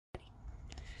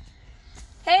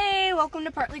Hey, welcome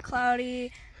to Partly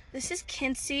Cloudy. This is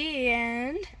Kinsey,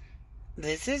 and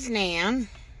This is Nan.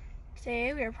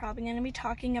 today we are probably going to be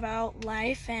talking about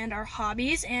life and our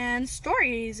hobbies and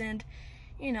stories and,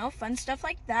 fun stuff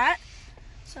like that.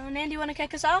 So, Nan, do you want to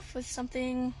kick us off with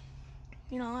something,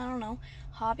 I don't know,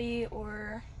 hobby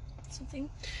or something?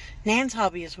 Nan's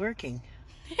hobby is working.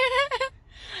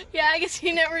 Yeah, I guess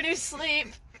you never do sleep.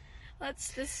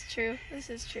 This is true. This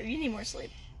is true. You need more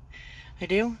sleep. I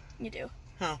do? You do.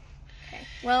 Oh. Okay.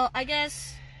 Well, I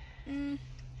guess.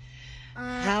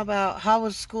 How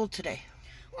was school today?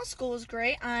 Well, school was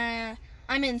great. I'm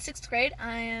in 6th grade.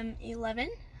 I am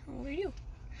 11. How old are you?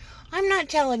 I'm not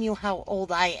telling you how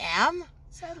old I am.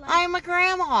 Sad life. I'm a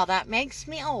grandma. That makes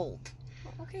me old.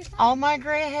 Okay, fine. All my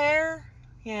gray hair,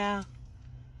 yeah,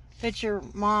 that your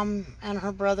mom and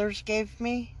her brothers gave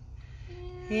me.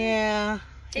 Yeah.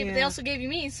 Hey, but they also gave you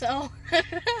me, so.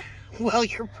 Well,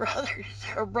 your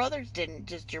brothers didn't,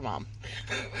 just your mom.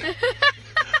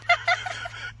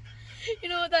 You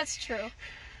know what? That's true.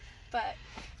 But,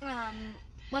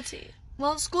 let's see.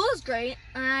 Well, school is great.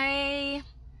 I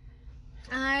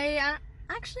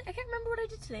actually, I can't remember what I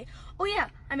did today. Oh, yeah.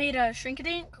 I made a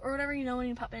shrink-a-dink, or whatever, when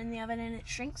you pop it in the oven and it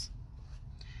shrinks.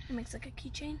 It makes like a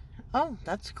keychain. Oh,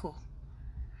 that's cool.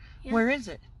 Yeah. Where is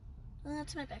it? Well,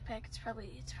 that's my backpack. It's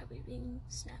probably being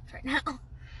snapped right now.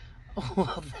 Oh,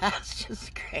 well, that's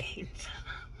just great.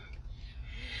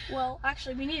 Well,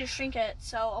 actually, we need to shrink it,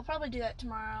 so I'll probably do that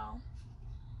tomorrow.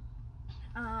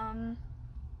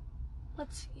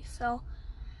 Let's see.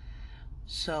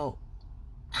 So,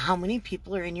 how many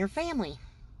people are in your family?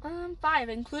 5,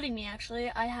 including me, actually.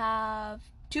 I have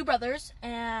 2 brothers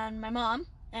and my mom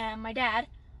and my dad.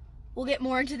 We'll get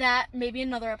more into that maybe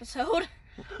another episode.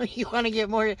 You want to get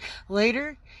more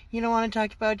later? You don't want to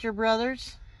talk about your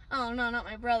brothers? Oh, no, not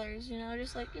my brothers,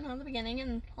 just like, the beginning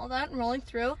and all that and rolling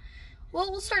through. Well,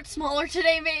 we'll start smaller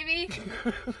today, maybe.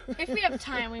 If we have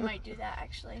time, we might do that,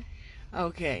 actually.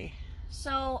 Okay.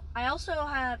 So, I also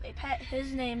have a pet.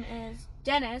 His name is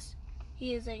Dennis.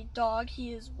 He is a dog.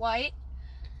 He is white.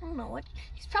 I don't know what.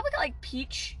 He's probably got like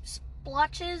peach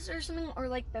splotches or something, or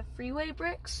like the freeway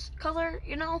bricks color,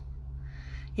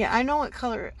 Yeah, I know what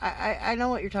color. I know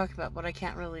what you're talking about, but I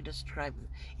can't really describe it.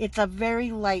 It's a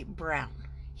very light brown.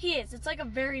 He is. It's like a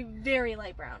very, very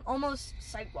light brown. Almost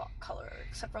sidewalk color,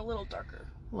 except for a little darker.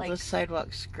 Well, the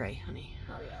sidewalk's gray, honey.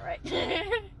 Oh, yeah,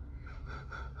 right.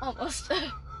 Almost.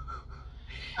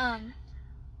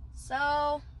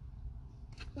 So,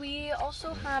 we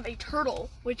also have a turtle,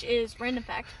 which is random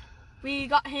fact. We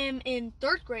got him in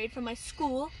 3rd grade from my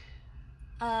school.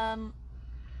 Let's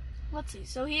see.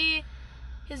 So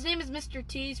his name is Mr.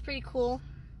 T. He's pretty cool.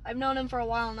 I've known him for a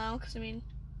while now, because,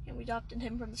 we adopted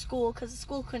him from the school, because the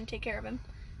school couldn't take care of him.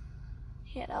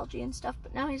 He had algae and stuff,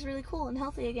 but now he's really cool and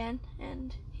healthy again,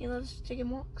 and he loves taking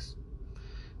walks.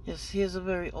 Yes, he is a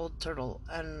very old turtle,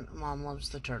 and Mom loves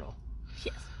the turtle.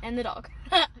 Yes, and the dog.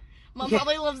 Mom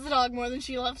probably loves the dog more than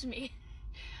she loves me.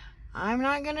 I'm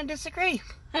not going to disagree.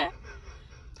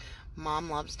 Mom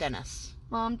loves Dennis.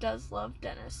 Mom does love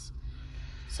Dennis.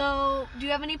 So, do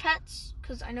you have any pets?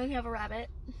 Because I know you have a rabbit.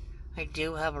 I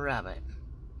do have a rabbit.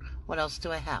 What else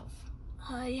do I have?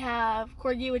 I have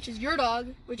Corgi, which is your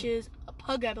dog, which is a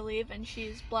pug, I believe, and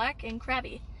she's black and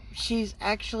crabby. She's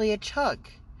actually a chug,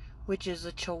 which is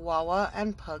a Chihuahua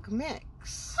and pug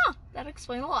mix. Huh, that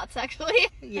explains a lot, actually.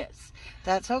 Yes,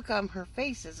 that's how come her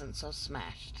face isn't so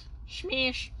smashed.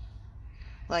 Smash.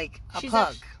 Like a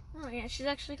pug. Oh, yeah, she's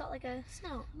actually got like a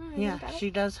snout. Yeah, she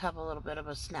does have a little bit of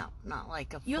a snout, not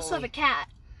like a You also have a cat.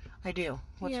 I do.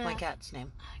 What's my cat's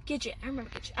name? Gidget. I remember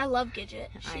Gidget. I love Gidget.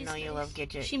 I know you love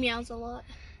Gidget. She meows a lot.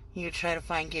 You try to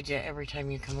find Gidget every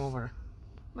time you come over.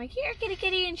 I'm like, here, kitty,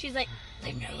 kitty, and she's like,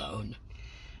 leave me alone.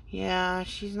 Yeah,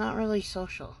 she's not really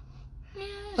social. Yeah,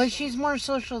 but she's more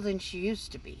social than she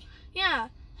used to be. Yeah,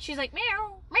 she's like,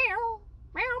 meow, meow,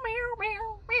 meow, meow,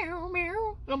 meow, meow,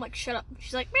 meow. And I'm like, shut up.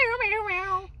 She's like, meow, meow,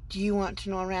 meow. Do you want to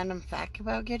know a random fact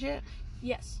about Gidget?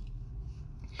 Yes.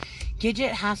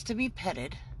 Gidget has to be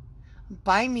petted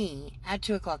by me at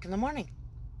 2 o'clock in the morning.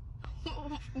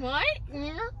 What?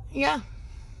 Yeah.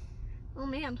 Oh,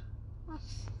 man.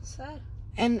 That's sad.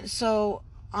 And so,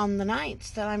 on the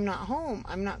nights that I'm not home,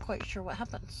 I'm not quite sure what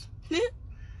happens.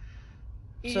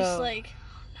 You're just like,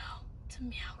 oh no, it's a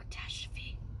meow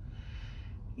catastrophe.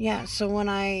 Yeah, so when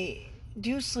I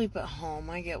do sleep at home,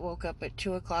 I get woke up at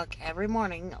 2 o'clock every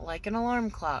morning like an alarm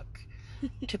clock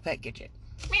to pet Gidget.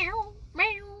 Meow,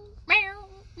 meow, meow,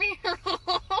 meow.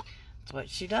 That's what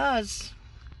she does.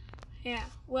 Yeah.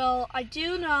 Well, I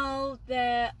do know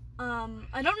that,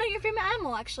 I don't know your favorite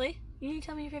animal, actually. You need to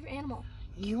tell me your favorite animal.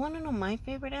 you want to know my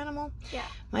favorite animal? Yeah.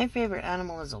 My favorite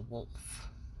animal is a wolf.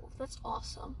 Wolf, that's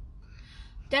awesome.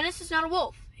 Dennis is not a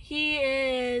wolf. He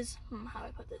is, how do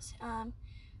I put this?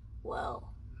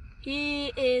 Well, he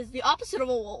is the opposite of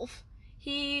a wolf.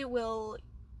 He will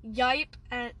yipe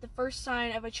at the first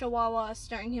sign of a chihuahua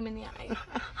staring him in the eye.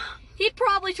 He'd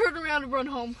probably turn around and run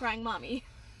home crying, "Mommy."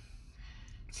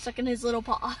 Stuck in his little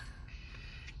paw.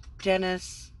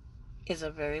 Dennis is a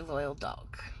very loyal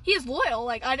dog. He is loyal,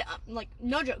 like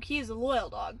no joke. He is a loyal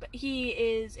dog, but he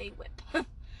is a whip.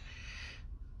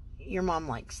 Your mom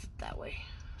likes it that way.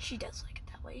 She does like it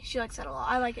that way. She likes that a lot.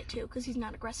 I like it too because he's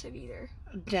not aggressive either.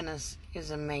 Dennis is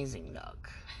an amazing dog.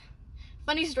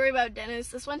 Funny story about Dennis.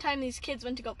 This one time, these kids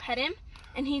went to go pet him,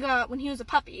 and he got when he was a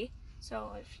puppy.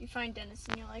 So if you find Dennis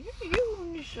and you're like,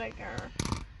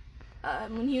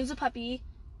 when he was a puppy,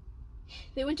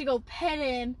 they went to go pet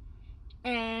him,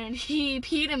 and he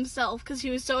peed himself because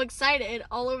he was so excited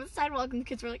all over the sidewalk, and the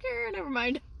kids were like, never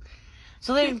mind.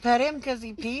 So they didn't pet him because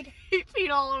he peed? He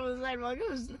peed all over the sidewalk.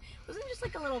 Wasn't just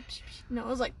like a little, no, it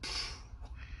was like,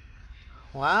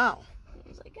 wow. It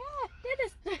was like,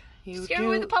 Dennis, You scaring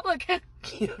away the public.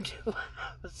 You do have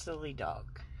a silly dog.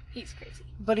 He's crazy.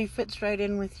 But he fits right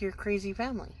in with your crazy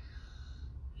family.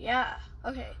 Yeah,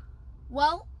 okay.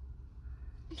 Well,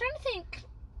 I'm trying to think.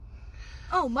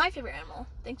 Oh, my favorite animal.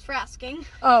 Thanks for asking.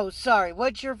 Oh, sorry.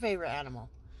 What's your favorite animal?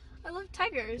 I love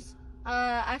tigers.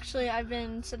 Actually, I've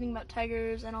been studying about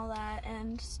tigers and all that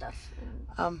and stuff.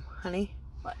 Honey?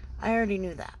 What? I already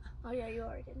knew that. Oh, yeah, you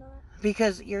already know that.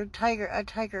 Because a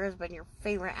tiger has been your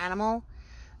favorite animal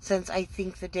since I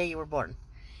think the day you were born.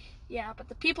 Yeah, but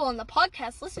the people on the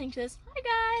podcast listening to this, hi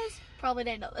guys, probably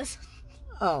didn't know this.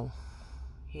 Oh,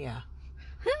 yeah.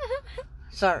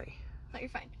 Sorry. No, you're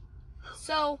fine.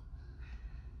 So,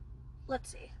 let's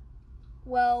see.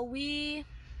 Well,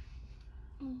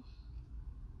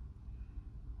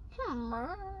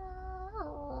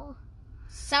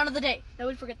 sound of the day. I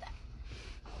would forget that.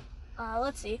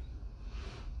 Let's see.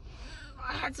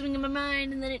 I had something in my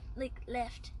mind and then it,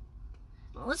 left.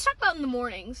 Well, let's talk about in the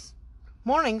mornings.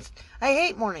 Mornings? I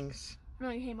hate mornings. I know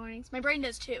you hate mornings. My brain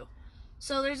does too.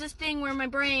 So there's this thing where my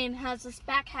brain has this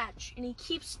back hatch and he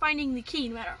keeps finding the key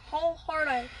no matter how hard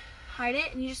I hide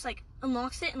it, and he just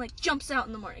unlocks it and jumps out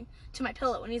in the morning to my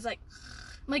pillow, and he's like,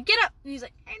 I'm like, get up, and he's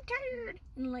like, I'm tired,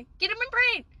 and I'm like, get in my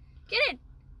brain, get in,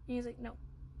 and he's like, no.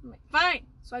 I'm like, fine.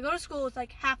 So I go to school with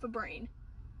half a brain,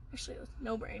 actually with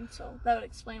no brain, so that would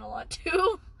explain a lot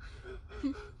too.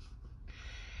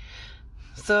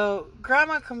 So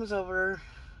Grandma comes over.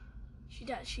 She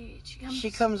does.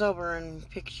 She comes over and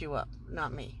picks you up,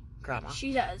 not me, Grandma.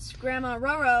 She does. Grandma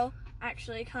Roro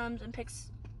actually comes and picks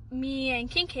me and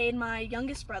Kincaid, my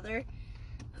youngest brother,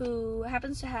 who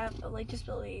happens to have a leg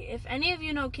disability. If any of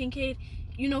you know Kincaid,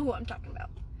 you know who I'm talking about.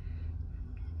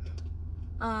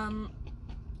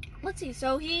 Let's see.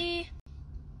 So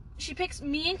she picks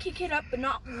me and Kincaid up, but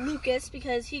not Lucas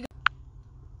because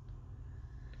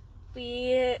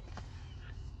we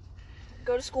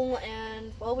go to school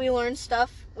and we learn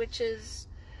stuff, which is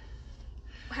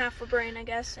half a brain, I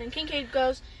guess. And Kincaid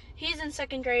goes, he's in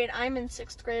 2nd grade, I'm in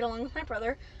 6th grade along with my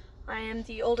brother. I am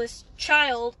the oldest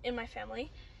child in my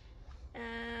family.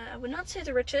 I would not say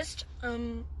the richest. I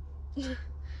don't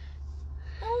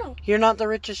know. You're not the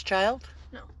richest child?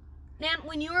 No. Nan,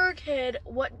 when you were a kid,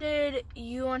 what did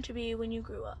you want to be when you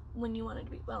grew up? When you wanted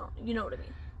to be, well, you know what I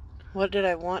mean. What did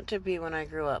I want to be when I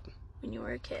grew up? When you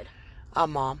were a kid. A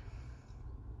mom.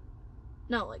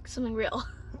 No, something real.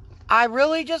 I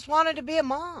really just wanted to be a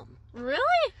mom.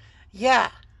 Really? Yeah.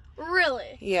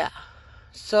 Really? Yeah.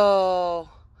 So,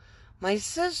 my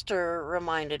sister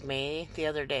reminded me the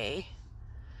other day.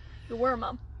 You were a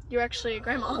mom. You're actually a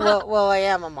grandma. Well, I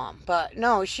am a mom. But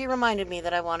no, she reminded me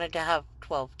that I wanted to have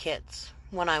 12 kids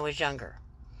when I was younger.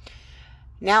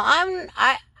 Now,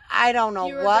 I don't know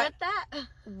you regret that?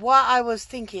 What I was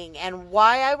thinking and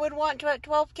why I would want to have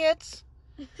 12 kids.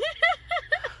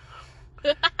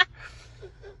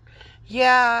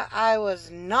 Yeah, I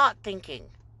was not thinking.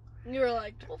 You were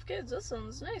like, 12 kids, that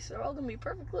sounds nice. They're all going to be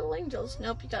perfect little angels.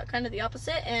 Nope, you got kind of the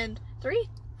opposite. And 3,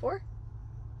 4.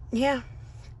 Yeah.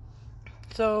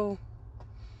 So,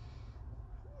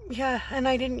 yeah, and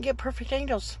I didn't get perfect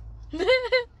angels. But,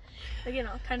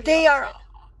 kind of They are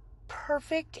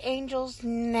perfect angels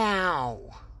now.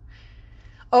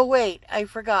 Oh, wait, I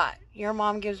forgot. Your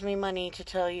mom gives me money to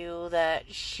tell you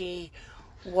that she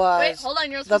was Wait, hold on,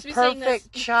 you're supposed to be saying this.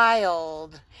 perfect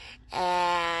child,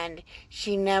 and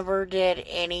she never did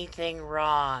anything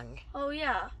wrong. Oh,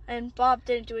 yeah. And Bob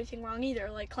didn't do anything wrong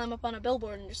either, climb up on a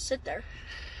billboard and just sit there.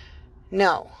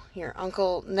 No, your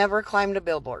uncle never climbed a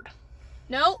billboard.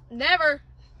 No, never.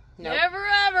 Nope. Never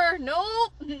ever.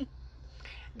 Nope.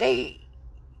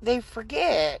 They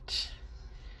forget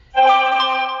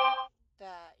that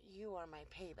you are my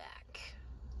payback.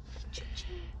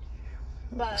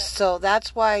 But So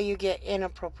that's why you get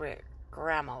inappropriate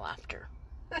grandma laughter.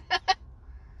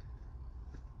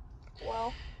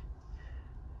 well,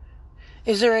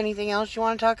 Is there anything else you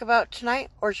want to talk about tonight,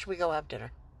 or should we go have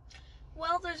dinner?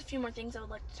 well, there's a few more things I would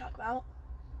like to talk about.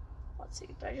 Let's see,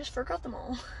 but I just forgot them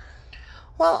all.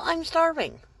 Well, I'm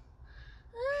starving.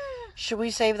 Should we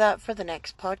save that for the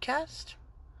next podcast?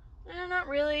 Not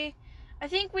really. I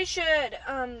think we should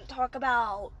talk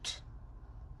about.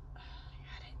 I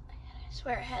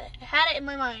swear I had it. I had it in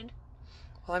my mind.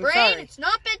 Well, I'm Brain, sorry. it's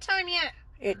not bedtime yet.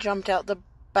 It jumped out the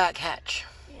back hatch.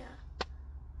 Yeah.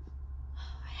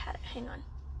 I had it. Hang on.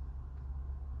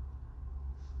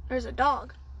 There's a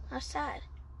dog. How sad.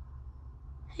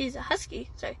 He's a husky.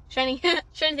 Sorry. Shiny.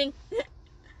 Shiny thing.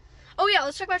 Oh yeah,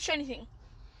 let's talk about shiny thing.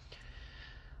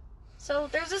 So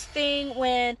there's this thing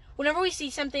whenever we see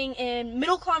something in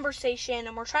middle conversation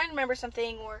and we're trying to remember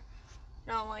something or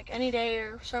like any day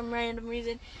or some random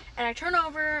reason, and I turn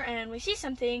over and we see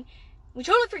something, we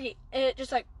totally forget. It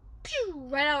just like pew,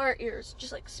 right out our ears,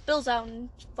 just like spills out and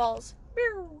falls.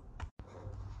 Pew.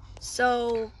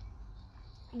 So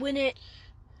when it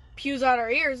pews out our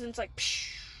ears and it's like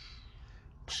psh,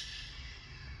 psh,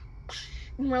 psh,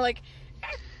 and we're like,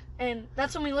 and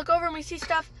that's when we look over and we see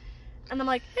stuff. And I'm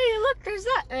like, hey, look, there's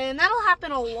that. And that'll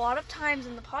happen a lot of times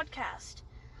in the podcast.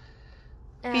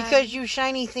 And Because you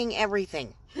shiny thing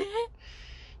everything.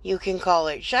 You can call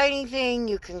it shiny thing,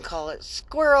 you can call it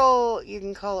squirrel, you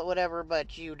can call it whatever,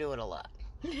 but you do it a lot.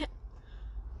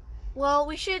 Well,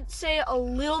 we should say a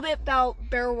little bit about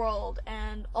Bear World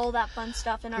and all that fun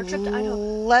stuff in our trip to Idaho.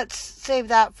 Let's save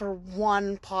that for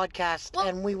one podcast, Well,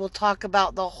 and we will talk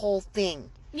about the whole thing.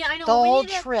 Yeah, I know. The whole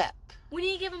trip. We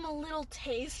need to give them a little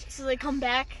taste so they come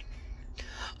back.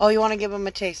 Oh, you want to give them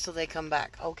a taste so they come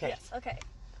back? Okay. Yes, okay.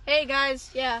 Hey, guys,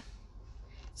 yeah.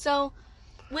 So,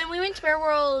 when we went to Bear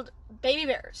World, baby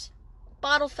bears,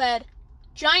 bottle-fed,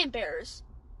 giant bears,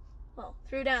 well,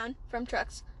 threw down from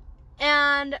trucks,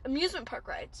 and amusement park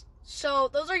rides. So,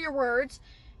 those are your words.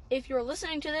 If you're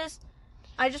listening to this,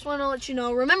 I just want to let you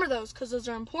know, remember those, because those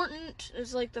are important.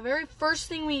 It's like the very first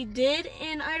thing we did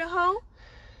in Idaho.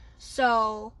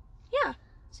 So, yeah.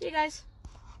 See you guys.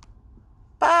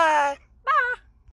 Bye.